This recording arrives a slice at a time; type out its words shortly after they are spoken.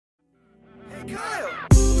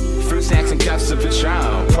Fruit snacks and cups of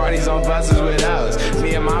Patron. Parties on buses with us.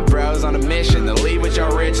 Me and my bros on a mission to leave with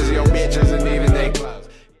your riches, your bitches, and even they clothes.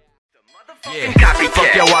 Yeah,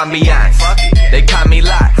 fuck your ambiance. They call me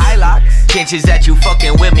Locks. Chances that you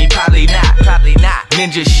fucking with me, probably not.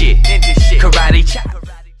 Ninja shit, karate chop.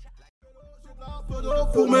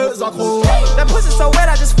 That pussy so wet,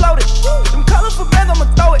 I just floated. Them colorful bands, I'ma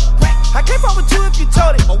throw it. I can't fuck with you if you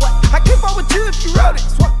told it. I can't fuck with you if you wrote it.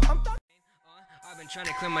 I've been trying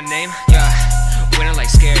to clear my name, yeah. Winning like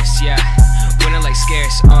scarce, yeah. Winning like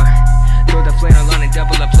scarce, throw the flannel on and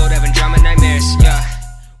double upload, having drama nightmares, yeah.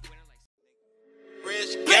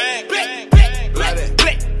 Rich gang, love it.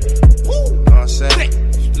 Know what I'm saying?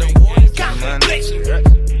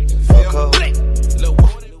 Fuck up.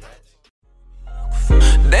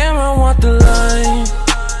 Damn, I want the line.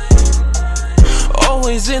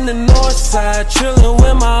 Always in the north side, chillin'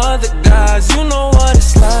 with my other guys. You know what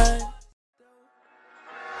it's like.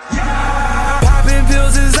 Popping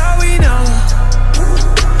pills is all we know.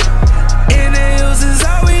 In the hills is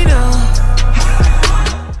all we know.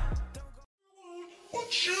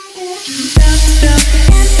 What you gonna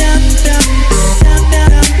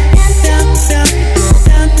do?